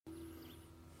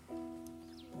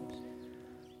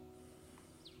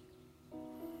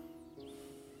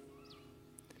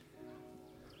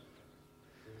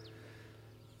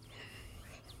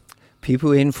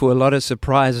People in for a lot of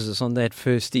surprises on that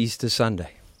first Easter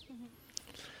Sunday.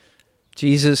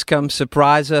 Jesus comes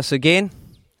surprise us again.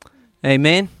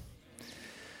 Amen.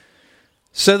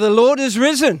 So the Lord is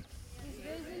risen.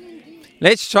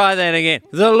 Let's try that again.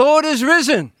 The Lord is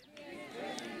risen.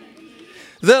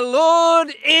 The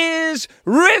Lord is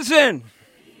risen.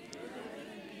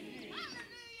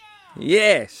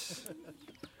 Yes.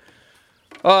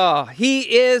 Oh,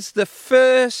 He is the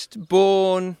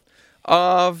firstborn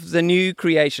of the new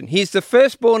creation. He's the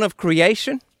firstborn of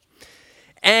creation,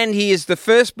 and He is the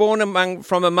firstborn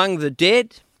from among the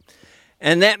dead,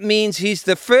 and that means He's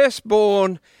the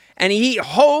firstborn, and He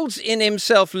holds in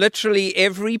Himself literally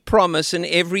every promise and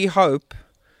every hope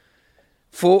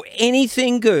for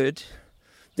anything good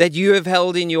that you have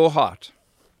held in your heart.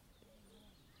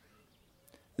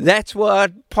 That's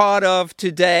what part of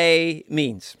today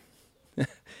means.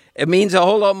 It means a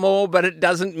whole lot more, but it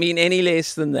doesn't mean any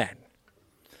less than that.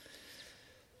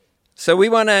 So we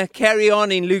want to carry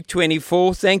on in Luke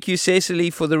 24. Thank you, Cecily,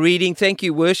 for the reading. Thank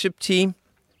you, worship team.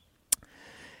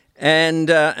 And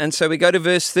so we go to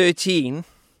verse 13.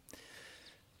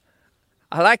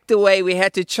 I like the way we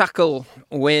had to chuckle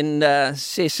when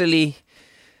Cecily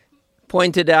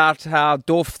pointed out how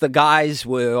doff the guys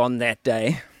were on that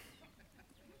day.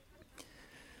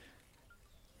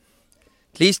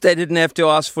 At least they didn't have to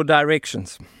ask for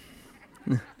directions.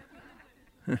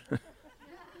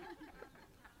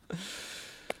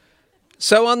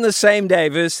 So on the same day,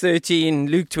 verse 13,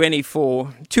 Luke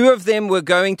 24, two of them were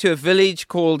going to a village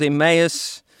called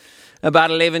Emmaus,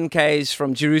 about 11 k's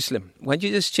from Jerusalem. Won't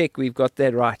you just check we've got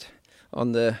that right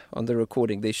on the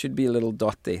recording? There should be a little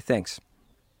dot there. Thanks.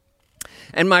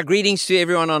 And my greetings to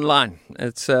everyone online.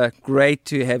 It's great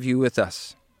to have you with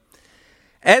us.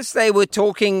 As they were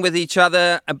talking with each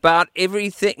other about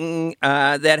everything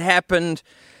that happened,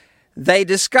 they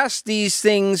discussed these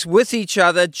things with each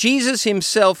other. Jesus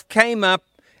Himself came up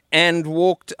and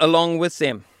walked along with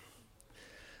them.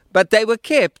 But they were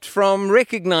kept from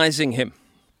recognizing Him.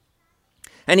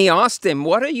 And He asked them,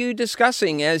 "What are you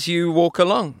discussing as you walk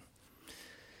along?"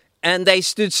 And they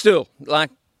stood still,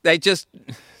 like they just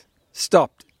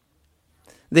stopped,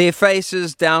 their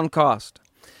faces downcast.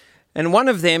 And one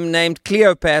of them, named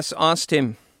Cleopas, asked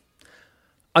Him,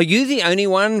 "Are you the only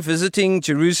one visiting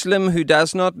Jerusalem who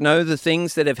does not know the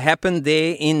things that have happened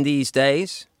there in these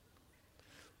days?"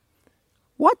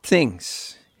 "What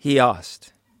things?" he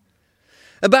asked.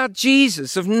 "About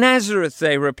Jesus of Nazareth,"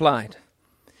 they replied.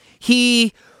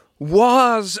 "He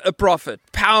was a prophet,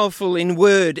 powerful in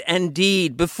word and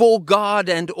deed before God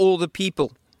and all the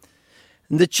people.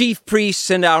 And the chief priests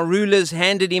and our rulers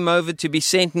handed Him over to be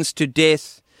sentenced to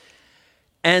death,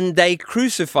 and they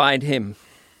crucified Him.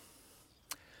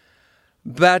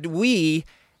 But we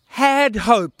had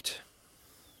hoped."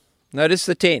 Notice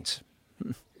the tense.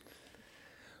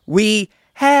 We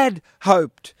had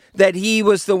hoped that He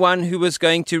was the one who was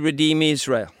going to redeem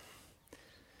Israel.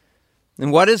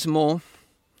 And what is more,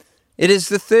 it is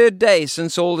the third day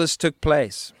since all this took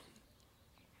place.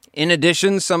 In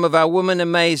addition, some of our women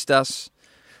amazed us.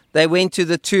 They went to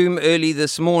the tomb early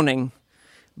this morning,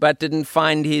 but didn't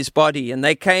find His body. And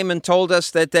they came and told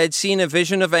us that they'd seen a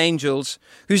vision of angels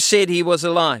who said He was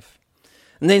alive.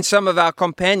 And then some of our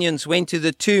companions went to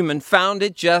the tomb and found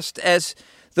it just as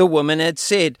the woman had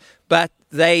said, but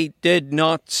they did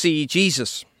not see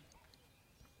Jesus.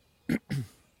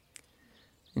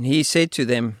 And He said to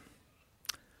them,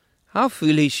 "How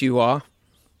foolish you are!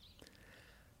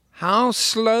 How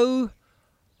slow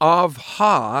of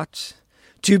heart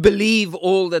to believe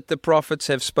all that the prophets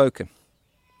have spoken.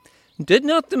 Did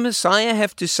not the Messiah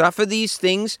have to suffer these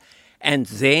things and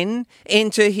then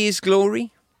enter His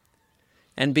glory?"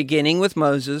 And beginning with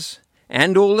Moses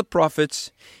and all the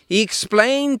prophets, He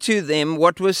explained to them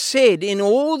what was said in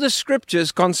all the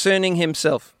scriptures concerning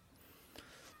Himself.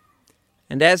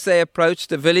 And as they approached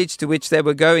the village to which they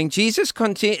were going, Jesus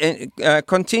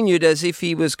continued as if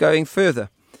He was going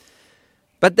further.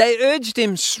 But they urged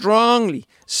Him strongly,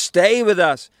 "Stay with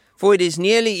us, for it is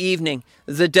nearly evening.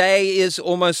 The day is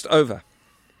almost over."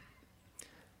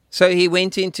 So He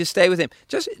went in to stay with them.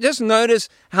 Just notice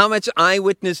how much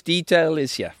eyewitness detail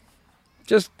is here.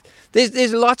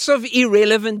 There's lots of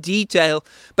irrelevant detail,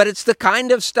 but it's the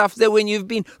kind of stuff that when you've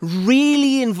been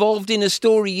really involved in a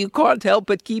story, you can't help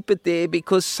but keep it there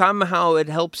because somehow it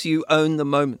helps you own the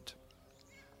moment.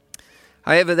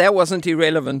 However, that wasn't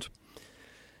irrelevant.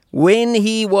 When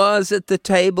He was at the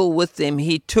table with them,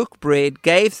 He took bread,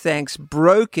 gave thanks,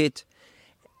 broke it,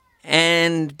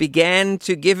 and began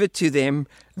to give it to them.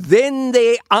 Then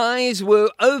their eyes were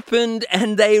opened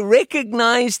and they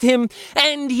recognized Him,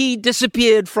 and He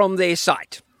disappeared from their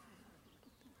sight.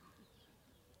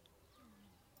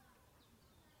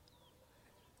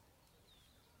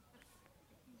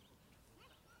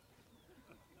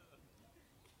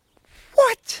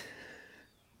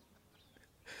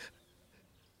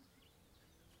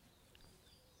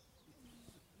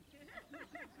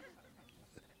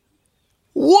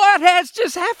 what has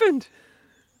just happened?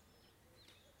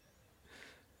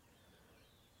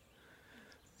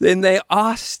 Then they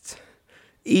asked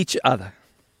each other,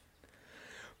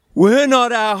 were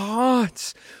not our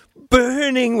hearts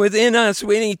burning within us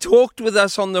when he talked with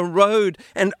us on the road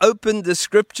and opened the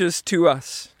scriptures to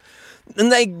us?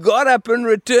 And they got up and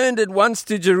returned at once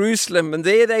to Jerusalem, and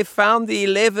there they found the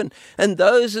 11 and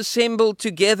those assembled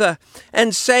together,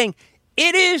 and saying,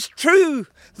 it is true,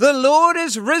 the Lord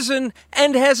is risen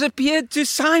and has appeared to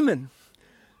Simon.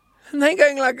 And they're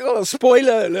going like, oh,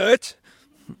 spoiler alert.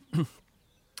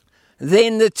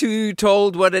 Then the two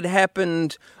told what had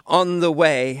happened on the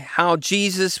way, how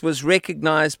Jesus was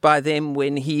recognized by them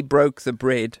when he broke the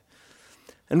bread.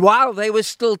 And while they were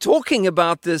still talking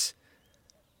about this,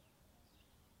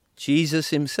 Jesus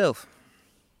himself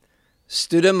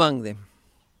stood among them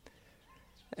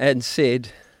and said,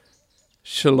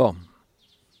 Shalom.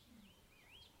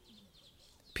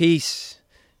 Peace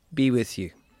be with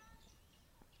you.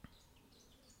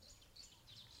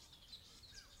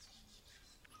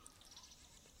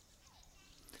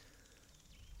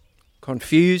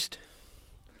 Confused,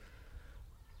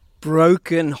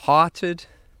 broken-hearted,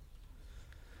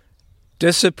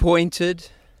 disappointed.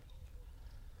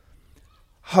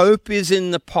 Hope is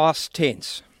in the past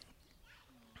tense.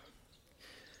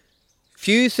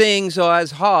 Few things are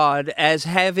as hard as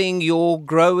having your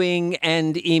growing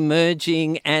and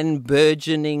emerging and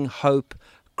burgeoning hope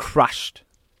crushed.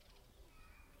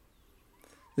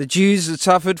 The Jews had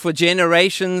suffered for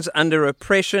generations under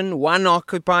oppression, one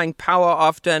occupying power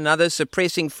after another,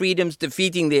 suppressing freedoms,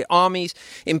 defeating their armies,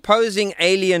 imposing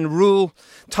alien rule.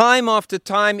 Time after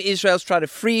time, Israel's tried to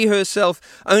free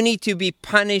herself, only to be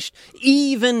punished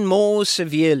even more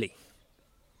severely.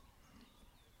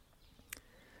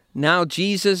 Now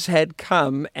Jesus had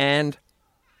come and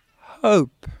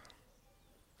hope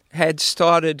had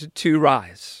started to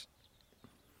rise.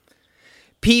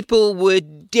 People were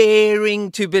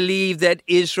daring to believe that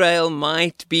Israel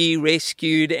might be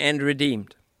rescued and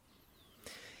redeemed.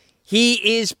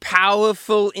 He is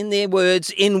powerful in their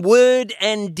words, in word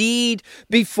and deed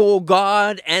before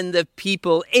God and the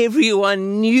people.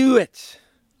 Everyone knew it.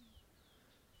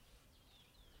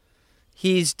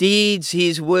 His deeds,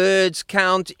 his words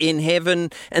count in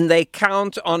heaven and they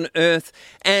count on earth,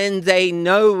 and they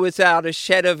know without a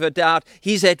shadow of a doubt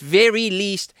he's at very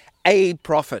least a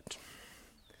prophet.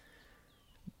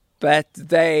 But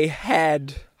they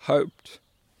had hoped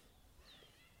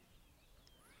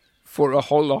for a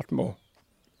whole lot more.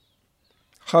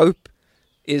 Hope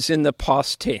is in the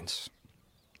past tense.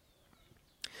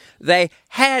 They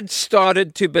had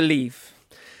started to believe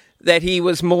that he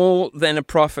was more than a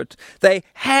prophet. They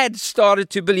had started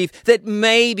to believe that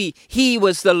maybe he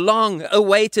was the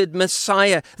long-awaited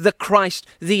Messiah, the Christ,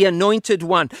 the Anointed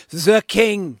One, the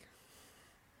King.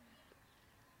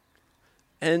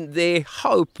 And their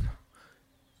hope,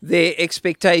 their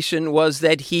expectation was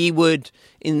that he would,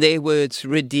 in their words,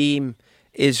 redeem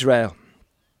Israel.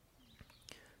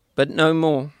 But no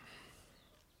more.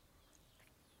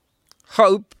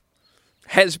 Hope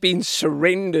has been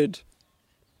surrendered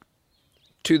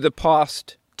to the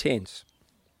past tense.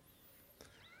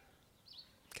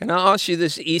 Can I ask you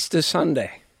this Easter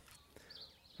Sunday,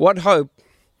 what hope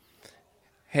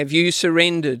have you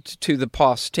surrendered to the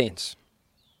past tense?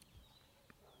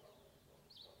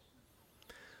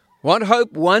 What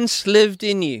hope once lived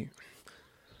in you,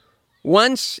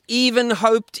 once even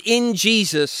hoped in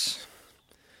Jesus,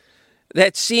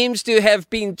 that seems to have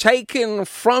been taken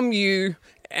from you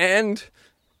and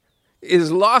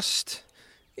is lost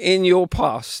in your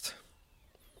past?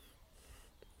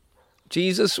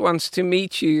 Jesus wants to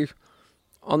meet you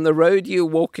on the road you're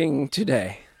walking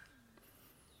today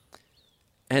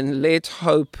and let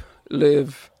hope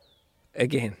live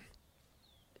again.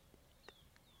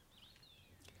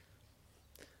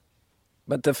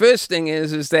 But the first thing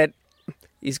is that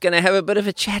he's going to have a bit of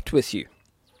a chat with you.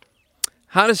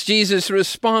 How does Jesus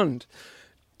respond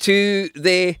to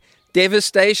their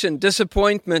devastation,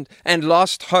 disappointment, and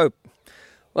lost hope?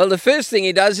 Well, the first thing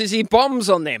he does is he bombs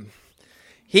on them.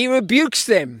 He rebukes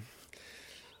them.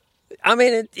 I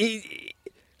mean,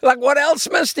 what else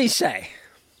must he say?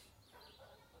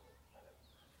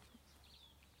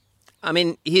 I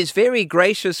mean, he's very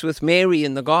gracious with Mary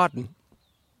in the garden.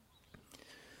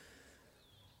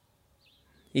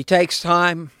 He takes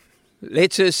time,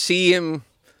 lets her see him,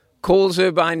 calls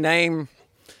her by name.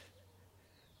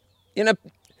 You know,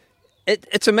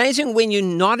 it's amazing when you're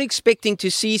not expecting to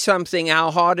see something,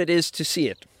 how hard it is to see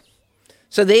it.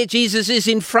 So there Jesus is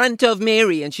in front of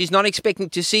Mary and she's not expecting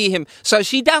to see him, so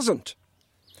she doesn't.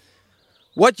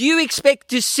 What you expect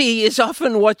to see is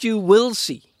often what you will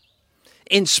see.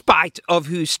 in spite of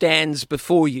who stands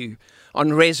before you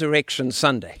on Resurrection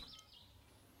Sunday.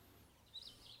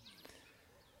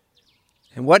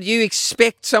 And what do you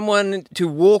expect someone to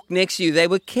walk next to you? They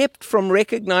were kept from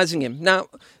recognizing him. Now,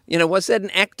 was that an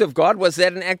act of God? Was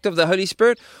that an act of the Holy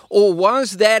Spirit? Or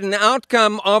was that an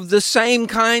outcome of the same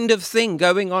kind of thing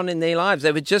going on in their lives?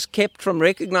 They were just kept from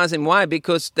recognizing him. Why?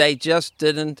 Because they just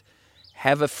didn't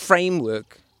have a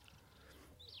framework.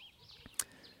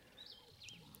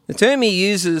 The term he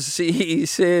uses, he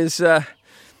says,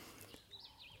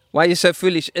 why are you so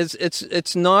foolish?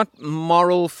 It's not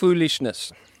moral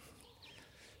foolishness.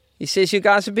 He says, you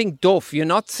guys are being doof. You're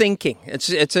not thinking. It's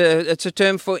a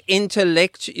term for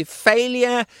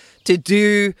failure to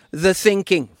do the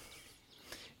thinking.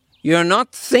 You're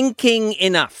not thinking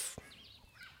enough.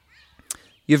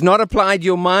 You've not applied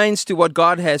your minds to what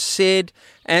God has said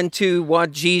and to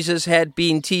what Jesus had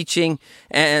been teaching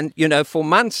and, for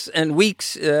months and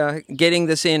weeks getting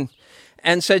this in.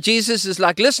 And so Jesus is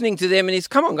like listening to them and he's,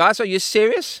 come on guys, are you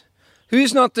serious?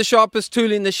 Who's not the sharpest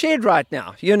tool in the shed right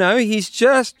now? He's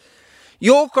just,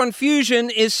 your confusion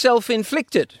is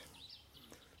self-inflicted.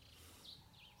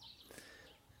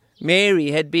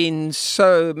 Magdalene had been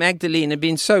so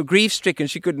grief-stricken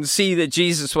she couldn't see that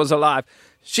Jesus was alive.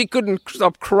 She couldn't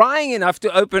stop crying enough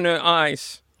to open her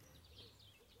eyes.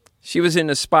 She was in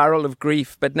a spiral of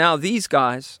grief. But now these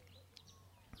guys,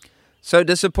 so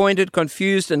disappointed,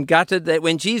 confused, and gutted that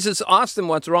when Jesus asked them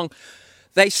what's wrong,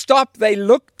 they stop, they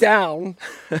look down,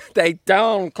 they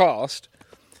downcast,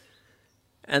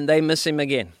 and they miss him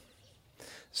again.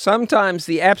 Sometimes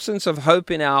the absence of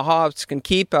hope in our hearts can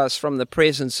keep us from the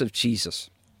presence of Jesus.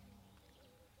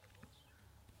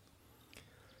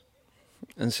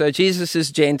 And so Jesus is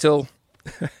gentle,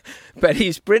 but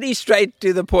he's pretty straight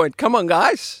to the point. Come on,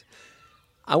 guys.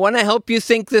 I want to help you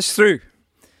think this through.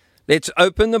 Let's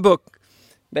open the book.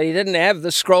 But he didn't have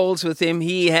the scrolls with him.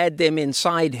 He had them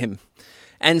inside him.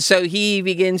 And so he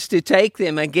begins to take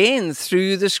them again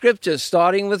through the scriptures,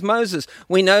 starting with Moses.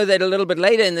 We know that a little bit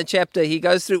later in the chapter, he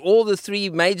goes through all the three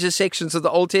major sections of the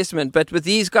Old Testament. But with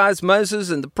these guys, Moses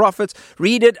and the prophets,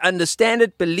 read it, understand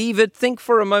it, believe it, think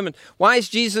for a moment. Why is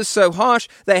Jesus so harsh?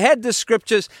 They had the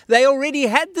scriptures. They already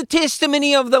had the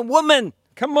testimony of the woman.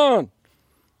 Come on.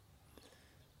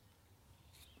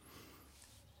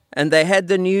 And they had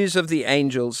the news of the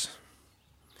angels.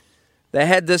 They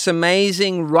had this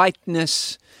amazing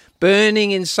rightness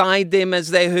burning inside them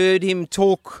as they heard him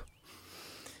talk.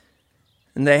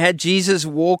 And they had Jesus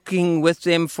walking with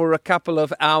them for a couple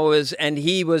of hours, and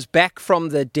he was back from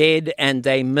the dead, and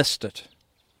they missed it.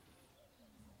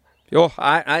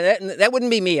 That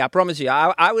wouldn't be me, I promise you.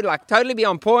 I would totally be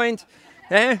on point.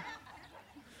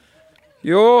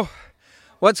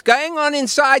 What's going on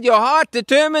inside your heart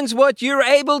determines what you're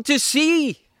able to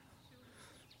see.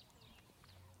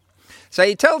 So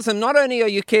he tells them, not only are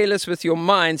you careless with your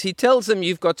minds, he tells them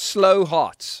you've got slow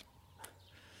hearts.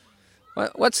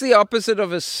 What's the opposite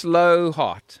of a slow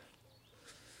heart?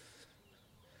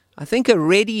 I think a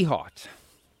ready heart.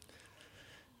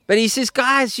 But he says,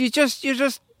 guys, you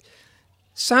just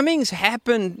something's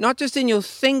happened, not just in your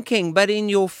thinking, but in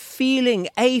your feeling,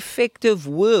 affective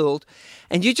world.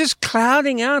 And you're just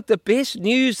clouding out the best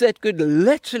news that could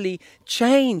literally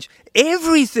change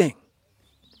everything.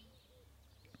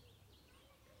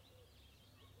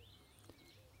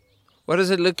 What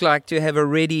does it look like to have a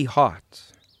ready heart?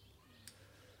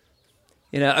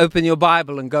 Open your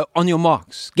Bible and go, on your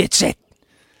marks, get set.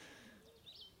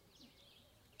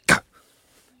 Go.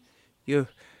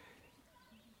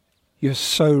 You're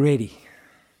so ready.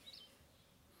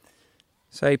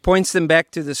 So he points them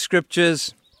back to the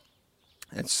scriptures.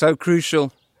 It's so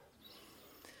crucial.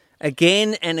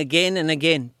 Again and again and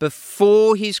again,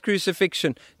 before his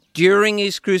crucifixion, during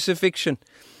his crucifixion,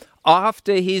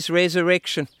 after his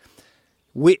resurrection,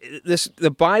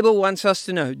 the Bible wants us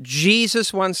to know,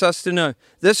 Jesus wants us to know,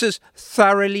 this is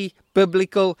thoroughly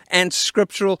biblical and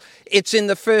scriptural. It's in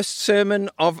the first sermon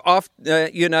that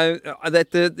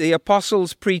the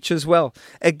apostles preach as well.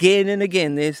 Again and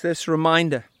again, there's this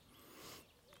reminder.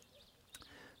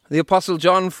 The Apostle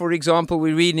John, for example,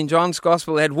 we read in John's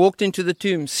Gospel, had walked into the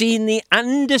tomb, seen the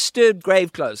undisturbed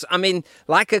grave clothes. I mean,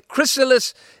 like a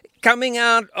chrysalis coming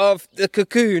out of the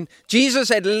cocoon, Jesus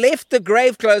had left the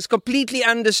grave clothes completely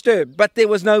undisturbed, but there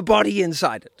was no body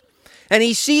inside it. And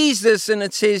he sees this, and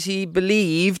it says he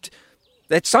believed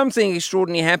that something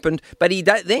extraordinary happened, but he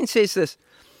then says this,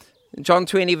 in John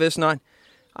 20, verse 9,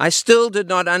 I still did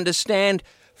not understand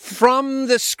from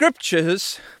the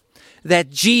scriptures that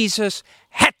Jesus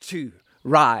had to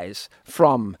rise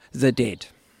from the dead.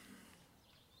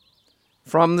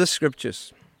 From the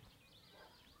scriptures.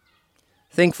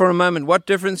 Think for a moment, what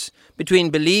difference between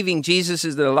believing Jesus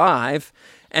is alive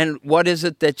and what is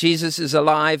it that Jesus is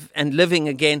alive and living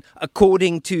again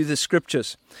according to the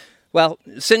scriptures? Well,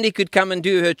 Cindy could come and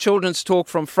do her children's talk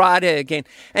from Friday again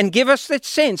and give us that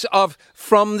sense of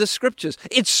from the scriptures.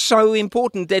 It's so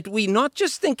important that we're not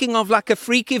just thinking of like a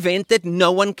freak event that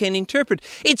no one can interpret.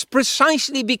 It's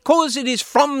precisely because it is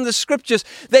from the scriptures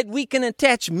that we can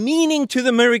attach meaning to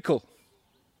the miracle.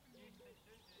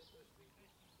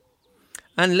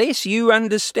 Unless you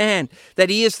understand that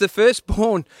he is the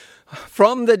firstborn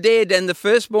from the dead and the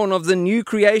firstborn of the new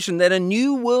creation, that a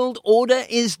new world order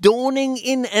is dawning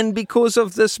in, and because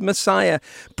of this Messiah,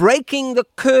 breaking the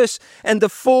curse and the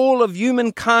fall of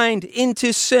humankind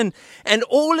into sin and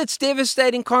all its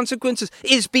devastating consequences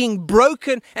is being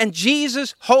broken, and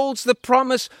Jesus holds the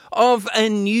promise of a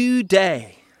new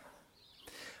day.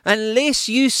 Unless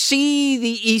you see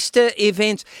the Easter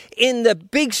events in the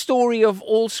big story of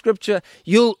all Scripture,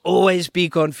 you'll always be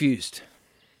confused.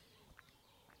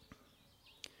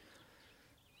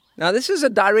 Now, this is a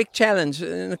direct challenge,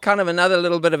 and kind of another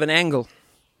little bit of an angle.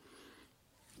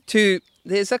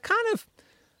 There's a kind of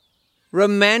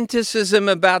romanticism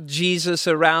about Jesus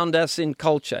around us in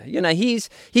culture. You know, he's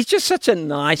just such a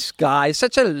nice guy,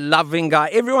 such a loving guy.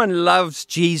 Everyone loves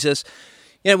Jesus.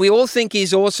 You know, we all think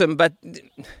he's awesome, but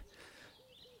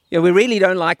we really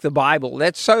don't like the Bible.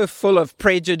 That's so full of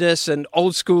prejudice and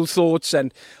old school thoughts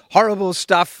and horrible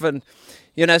stuff. And,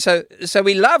 so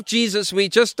we love Jesus, we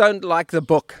just don't like the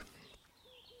book.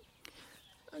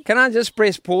 Can I just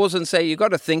press pause and say, you've got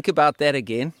to think about that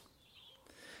again?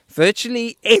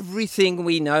 Virtually everything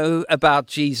we know about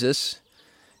Jesus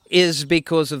is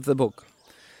because of the book.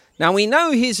 Now, we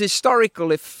know his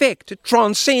historical effect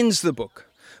transcends the book.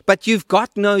 But you've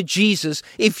got no Jesus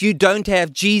if you don't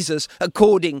have Jesus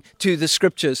according to the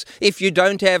scriptures. If you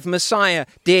don't have Messiah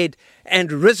dead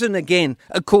and risen again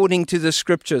according to the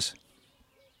scriptures.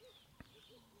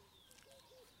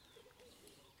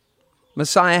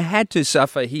 Messiah had to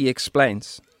suffer, he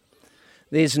explains.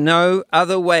 There's no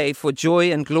other way for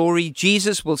joy and glory.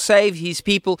 Jesus will save his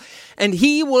people, and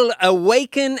he will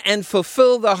awaken and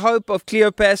fulfill the hope of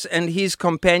Cleopas and his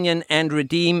companion and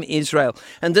redeem Israel.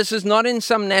 And this is not in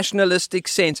some nationalistic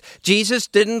sense. Jesus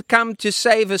didn't come to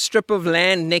save a strip of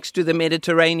land next to the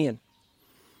Mediterranean.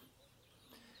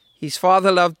 His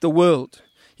Father loved the world.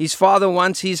 His Father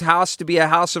wants his house to be a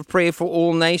house of prayer for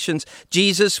all nations.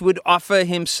 Jesus would offer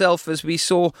himself, as we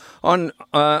saw on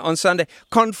Sunday,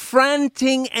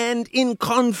 confronting and in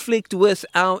conflict with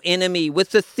our enemy, with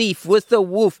the thief, with the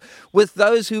wolf, with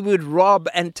those who would rob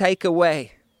and take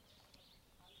away.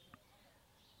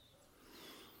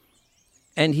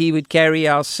 And he would carry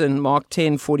our sin. Mark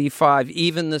 10:45.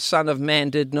 Even the Son of Man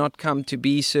did not come to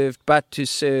be served, but to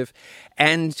serve,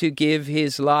 and to give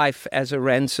his life as a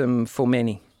ransom for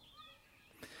many.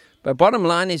 But bottom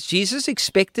line is, Jesus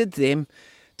expected them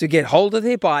to get hold of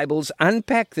their Bibles,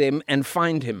 unpack them, and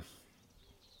find him.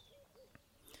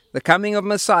 The coming of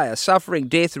Messiah, suffering,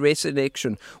 death,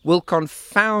 resurrection, will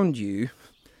confound you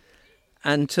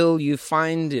until you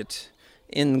find it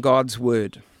in God's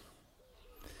word.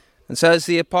 And so as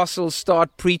the apostles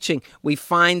start preaching, we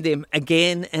find them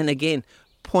again and again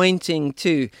pointing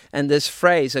to, and this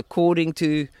phrase, according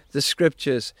to the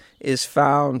scriptures, is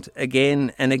found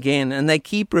again and again, and they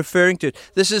keep referring to it.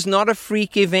 This is not a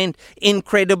freak event,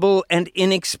 incredible and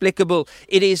inexplicable.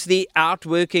 It is the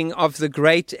outworking of the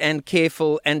great and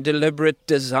careful and deliberate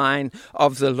design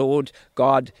of the Lord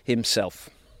God himself.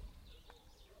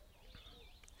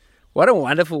 What a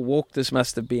wonderful walk this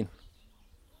must have been.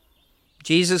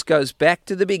 Jesus goes back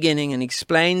to the beginning and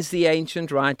explains the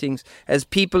ancient writings as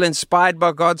people inspired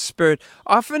by God's Spirit,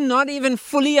 often not even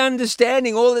fully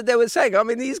understanding all that they were saying. I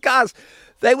mean, these guys,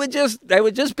 they were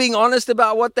just being honest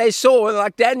about what they saw. And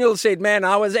like Daniel said, man,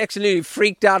 I was actually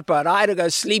freaked out by it. I had to go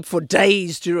sleep for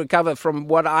days to recover from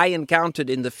what I encountered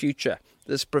in the future,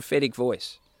 this prophetic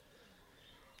voice.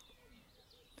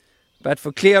 But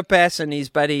for Cleopas and his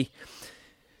buddy,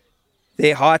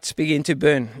 their hearts begin to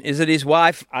burn. Is it his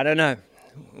wife? I don't know.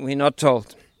 We're not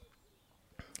told.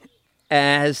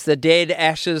 As the dead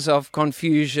ashes of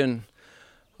confusion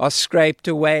are scraped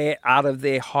away out of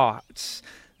their hearts,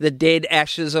 the dead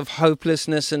ashes of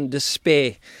hopelessness and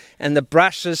despair, and the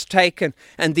brush is taken,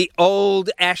 and the old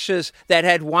ashes that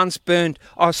had once burned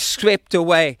are swept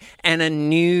away, and a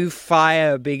new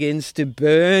fire begins to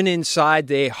burn inside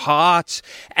their hearts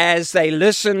as they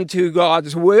listen to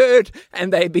God's word,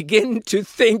 and they begin to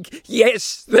think,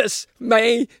 yes, this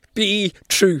may be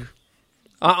true.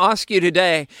 I ask you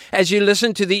today, as you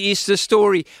listen to the Easter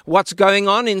story, what's going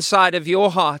on inside of your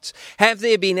hearts? Have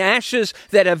there been ashes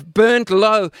that have burnt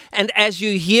low? And as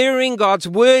you're hearing God's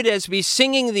word, as we're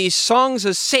singing these songs,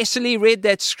 as Cecily read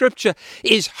that scripture,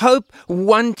 is hope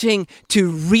wanting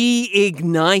to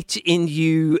reignite in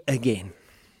you again?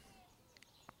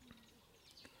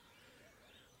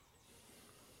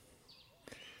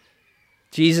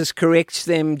 Jesus corrects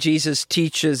them, Jesus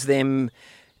teaches them,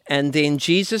 and then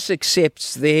Jesus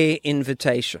accepts their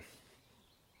invitation.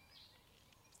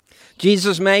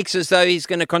 Jesus makes as though he's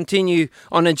going to continue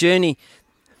on a journey,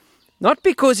 not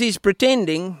because he's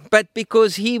pretending, but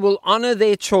because he will honor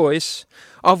their choice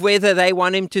of whether they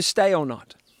want him to stay or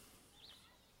not.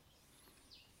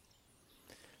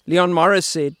 Leon Morris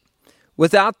said,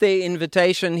 without their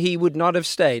invitation, he would not have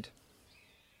stayed.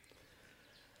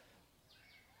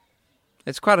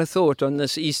 It's quite a thought on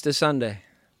this Easter Sunday.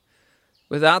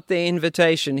 Without their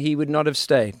invitation, he would not have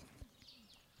stayed.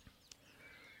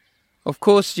 Of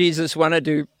course, Jesus wanted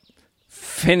to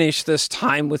finish this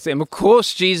time with them. Of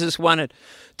course, Jesus wanted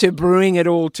to bring it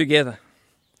all together.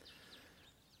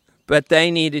 But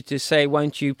they needed to say,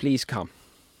 won't you please come?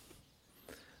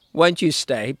 Won't you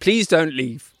stay? Please don't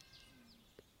leave.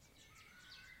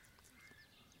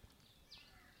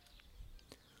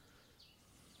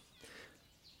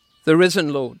 The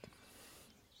risen Lord,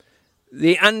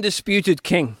 the undisputed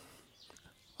King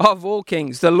of all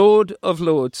kings, the Lord of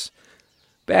lords,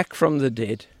 back from the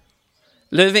dead,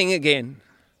 living again,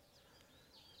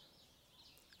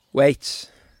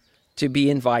 waits to be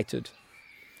invited.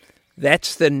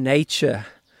 That's the nature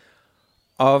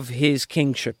of his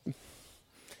kingship.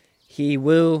 He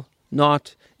will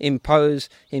not impose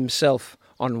himself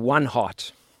on one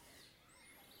heart.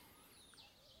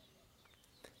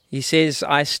 He says,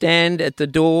 I stand at the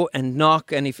door and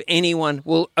knock, and if anyone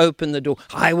will open the door,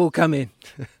 I will come in.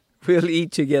 We'll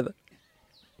eat together.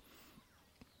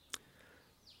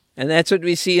 And that's what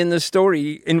we see in the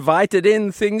story. Invited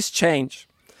in, things change.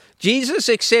 Jesus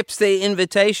accepts their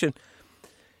invitation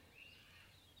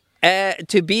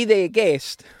to be their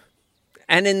guest.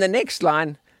 And in the next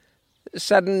line,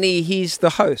 suddenly he's the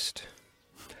host.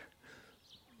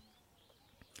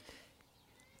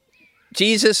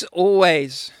 Jesus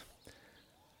always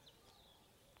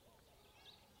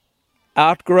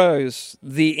outgrows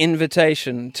the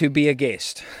invitation to be a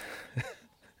guest.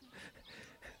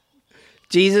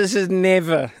 Jesus is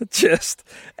never just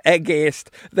a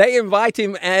guest. They invite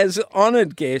him as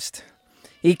honored guest.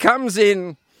 He comes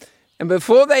in, and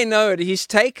before they know it, he's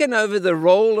taken over the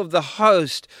role of the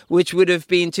host, which would have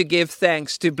been to give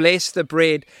thanks, to bless the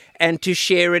bread, and to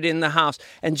share it in the house.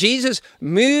 And Jesus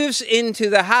moves into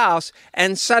the house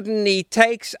and suddenly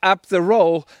takes up the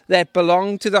role that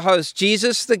belonged to the host.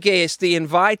 Jesus, the guest, the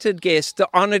invited guest, the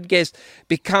honored guest,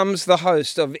 becomes the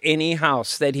host of any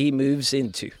house that he moves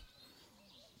into.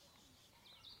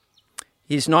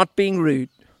 He's not being rude.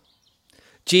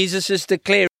 Jesus is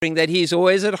declaring that he's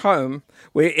always at home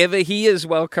wherever he is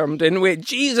welcomed, and where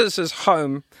Jesus is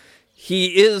home,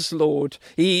 he is Lord,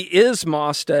 he is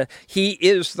Master, he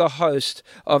is the host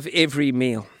of every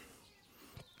meal.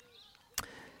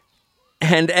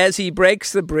 And as he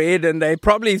breaks the bread, and they're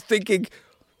probably thinking,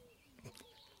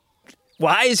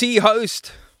 why is he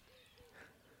host?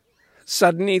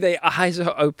 Suddenly their eyes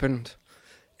are opened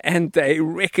and they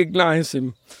recognize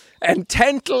him. And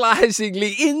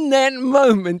tantalizingly, in that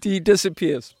moment, he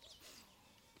disappears.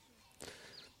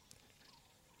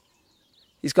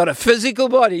 He's got a physical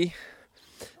body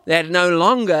that no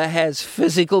longer has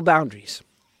physical boundaries.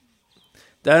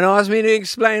 Don't ask me to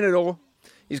explain it all.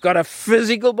 He's got a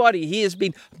physical body. He has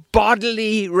been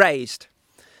bodily raised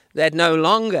that no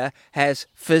longer has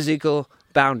physical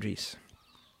boundaries.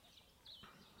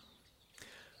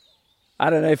 I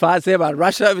don't know, if I was there, I'd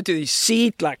rush over to the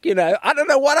seat, I don't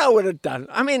know what I would have done.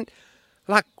 I mean,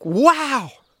 wow.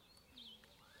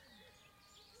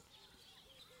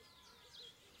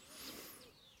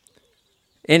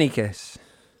 Any case,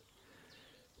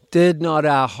 did not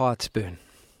our hearts burn?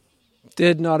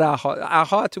 Did not our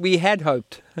hearts, we had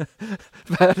hoped,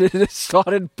 but it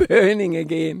started burning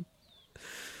again.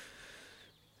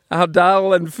 Our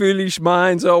dull and foolish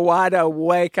minds are wide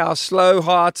awake. Our slow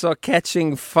hearts are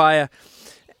catching fire.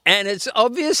 And it's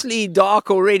obviously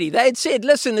dark already. They'd said,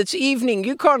 listen, it's evening.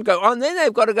 You can't go on. Then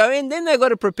they've got to go in. Then they've got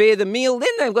to prepare the meal.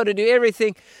 Then they've got to do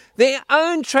everything. Their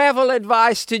own travel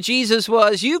advice to Jesus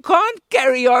was, you can't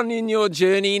carry on in your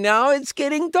journey now. It's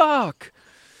getting dark.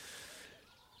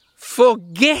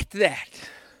 Forget that.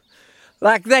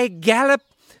 They gallop.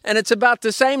 And it's about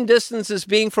the same distance as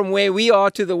being from where we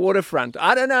are to the waterfront.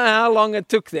 I don't know how long it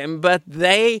took them, but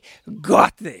they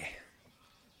got there.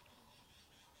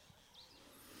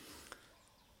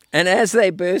 And as they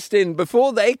burst in,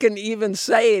 before they can even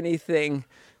say anything,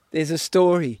 there's a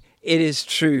story. It is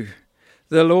true.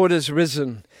 The Lord is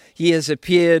risen. He has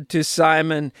appeared to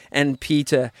Simon and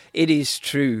Peter. It is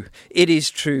true. It is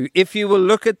true. If you will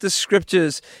look at the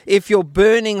scriptures, if your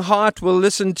burning heart will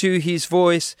listen to his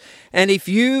voice, and if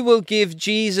you will give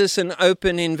Jesus an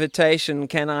open invitation,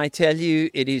 can I tell you,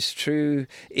 it is true.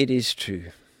 It is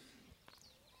true.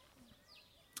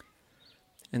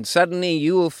 And suddenly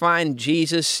you will find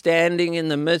Jesus standing in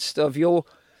the midst of your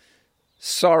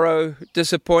sorrow,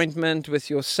 disappointment with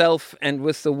yourself and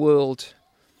with the world.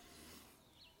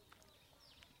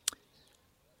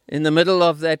 In the middle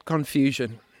of that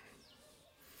confusion,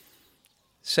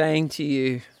 saying to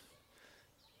you,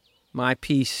 my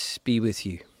peace be with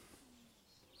you.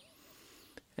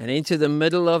 And into the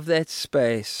middle of that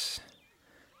space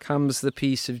comes the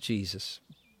peace of Jesus.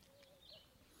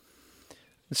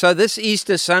 So this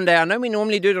Easter Sunday, I know we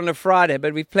normally do it on a Friday,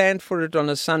 but we planned for it on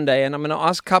a Sunday. And I'm going to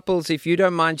ask couples if you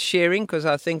don't mind sharing, because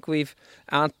I think we've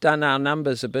outdone our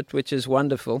numbers a bit, which is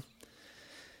wonderful.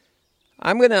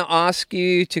 I'm going to ask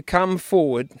you to come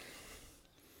forward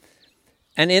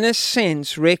and, in a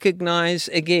sense, recognize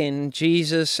again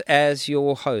Jesus as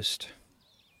your host.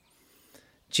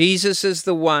 Jesus is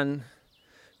the one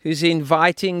who's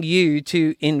inviting you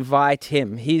to invite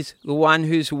him. He's the one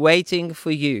who's waiting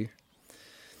for you.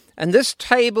 And this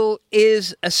table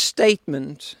is a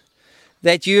statement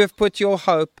that you have put your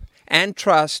hope and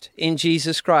trust in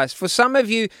Jesus Christ. For some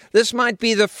of you, this might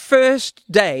be the first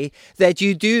day that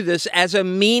you do this as a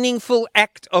meaningful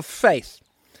act of faith.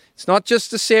 It's not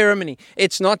just a ceremony.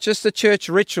 It's not just a church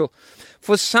ritual.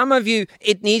 For some of you,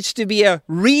 it needs to be a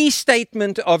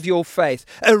restatement of your faith,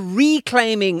 a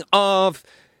reclaiming of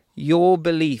your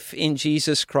belief in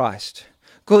Jesus Christ.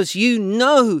 Because you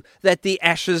know that the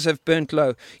ashes have burnt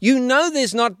low. You know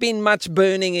there's not been much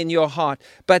burning in your heart.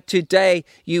 But today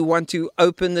you want to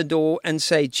open the door and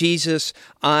say, Jesus,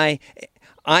 I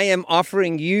am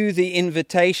offering you the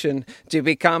invitation to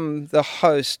become the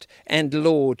host and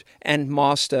Lord and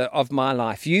Master of my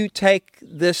life. You take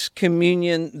this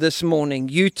communion this morning.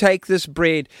 You take this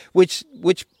bread which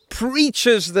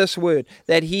preaches this word,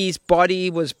 that his body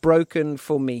was broken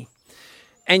for me.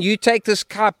 And you take this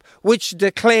cup which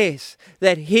declares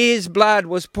that his blood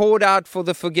was poured out for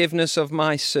the forgiveness of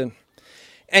my sin.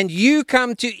 And you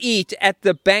come to eat at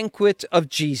the banquet of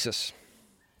Jesus.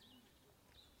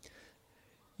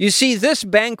 You see, this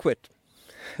banquet,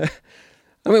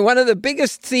 one of the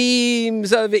biggest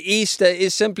themes over Easter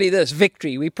is simply this,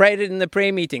 victory. We prayed it in the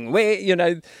prayer meeting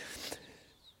where,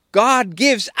 God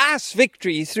gives us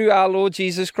victory through our Lord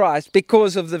Jesus Christ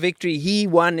because of the victory he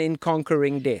won in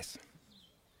conquering death.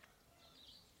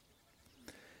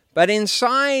 But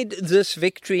inside this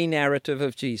victory narrative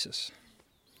of Jesus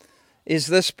is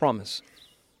this promise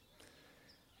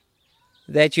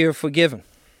that you're forgiven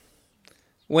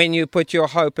when you put your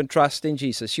hope and trust in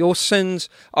Jesus. Your sins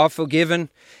are forgiven.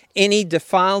 Any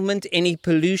defilement, any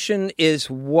pollution is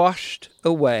washed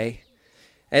away,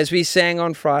 as we sang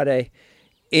on Friday,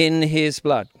 in his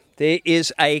blood. There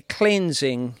is a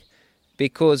cleansing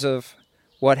because of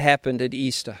what happened at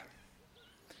Easter.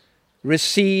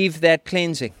 Receive that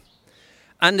cleansing.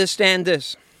 Understand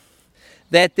this,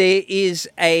 that there is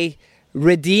a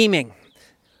redeeming,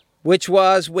 which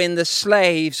was when the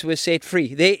slaves were set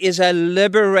free. There is a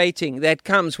liberating that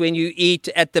comes when you eat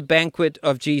at the banquet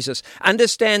of Jesus.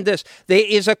 Understand this, there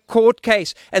is a court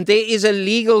case and there is a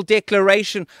legal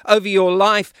declaration over your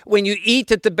life when you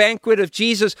eat at the banquet of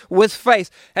Jesus with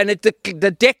faith. And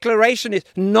the declaration is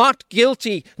not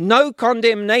guilty, no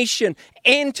condemnation.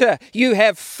 Enter, you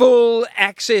have full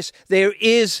access. There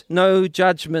is no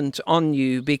judgment on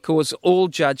you because all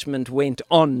judgment went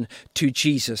on to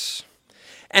Jesus.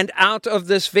 And out of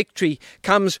this victory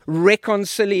comes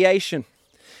reconciliation,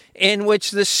 in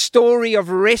which the story of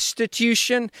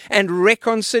restitution and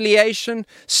reconciliation,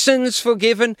 sins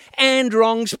forgiven and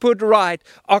wrongs put right,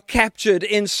 are captured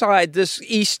inside this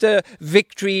Easter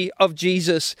victory of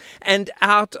Jesus. And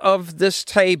out of this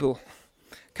table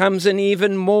comes an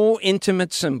even more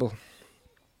intimate symbol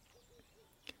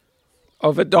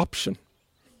of adoption,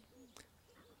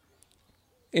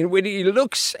 in which he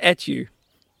looks at you.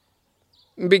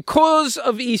 Because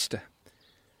of Easter,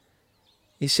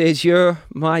 he says, you're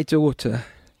my daughter,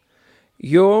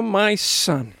 you're my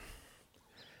son,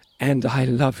 and I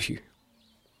love you.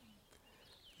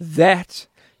 That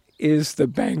is the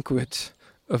banquet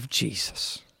of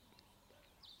Jesus.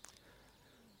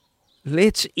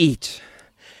 Let's eat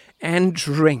and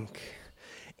drink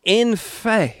in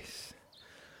faith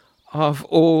of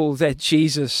all that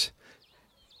Jesus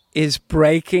is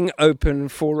breaking open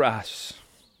for us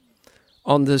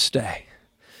on this day.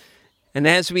 And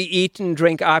as we eat and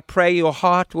drink, I pray your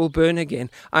heart will burn again.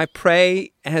 I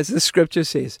pray, as the scripture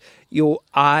says, your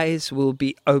eyes will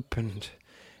be opened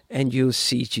and you'll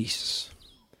see Jesus.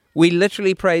 We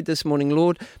literally prayed this morning,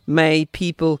 Lord, may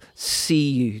people see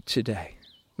you today.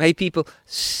 May people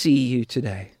see you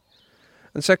today.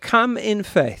 And so come in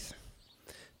faith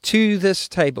to this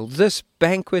table, this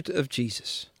banquet of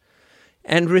Jesus,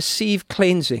 and receive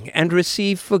cleansing and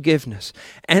receive forgiveness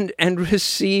and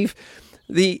receive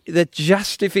the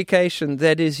justification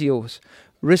that is yours.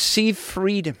 Receive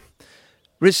freedom.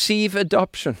 Receive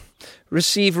adoption.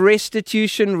 Receive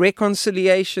restitution,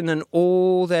 reconciliation, and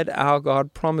all that our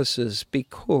God promises,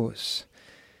 because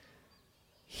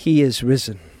He is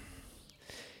risen.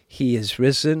 He is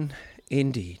risen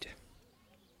indeed.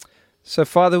 So,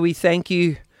 Father, we thank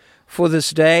you for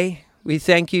this day. We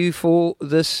thank you for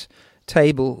this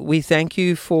table. We thank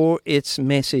you for its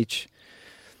message.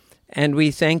 And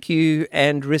we thank you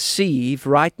and receive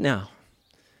right now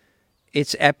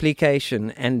its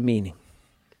application and meaning.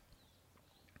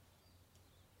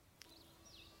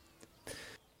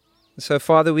 So,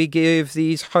 Father, we give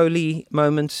these holy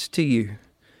moments to you.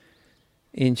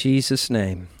 In Jesus'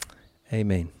 name,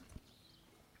 amen.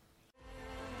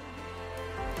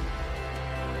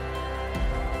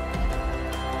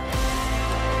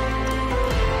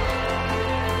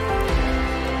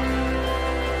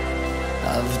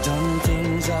 I've done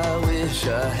things I wish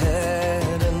I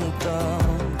hadn't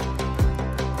done.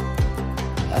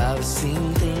 I've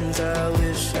seen things I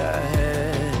wish I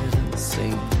hadn't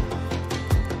seen.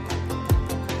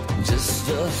 Just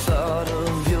the thought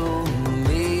of your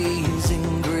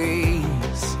amazing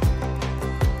grace,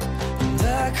 and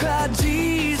I cried,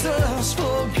 Jesus,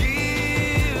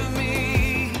 forgive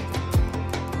me.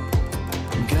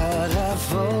 God, I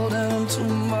fall down to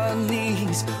my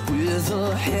knees with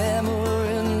a hammer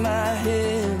in my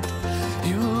hand.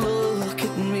 You look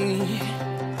at me,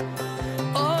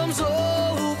 arms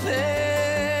open,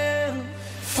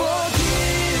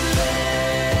 forgiven,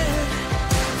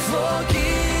 forgiven.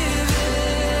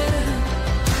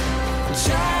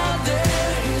 Child,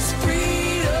 there is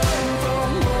freedom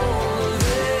from all of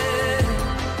it.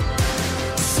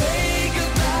 Say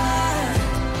goodbye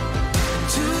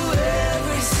to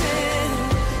every sin.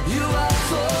 You are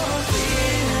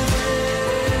forgiven.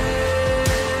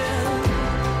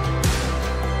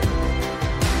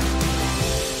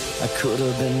 I could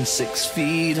have been 6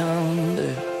 feet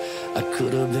under. I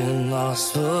could have been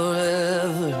lost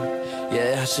forever.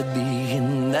 Yeah, I should be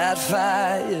in that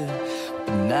fire,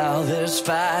 but now there's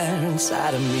fire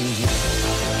inside of me.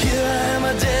 Here I am,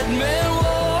 a dead man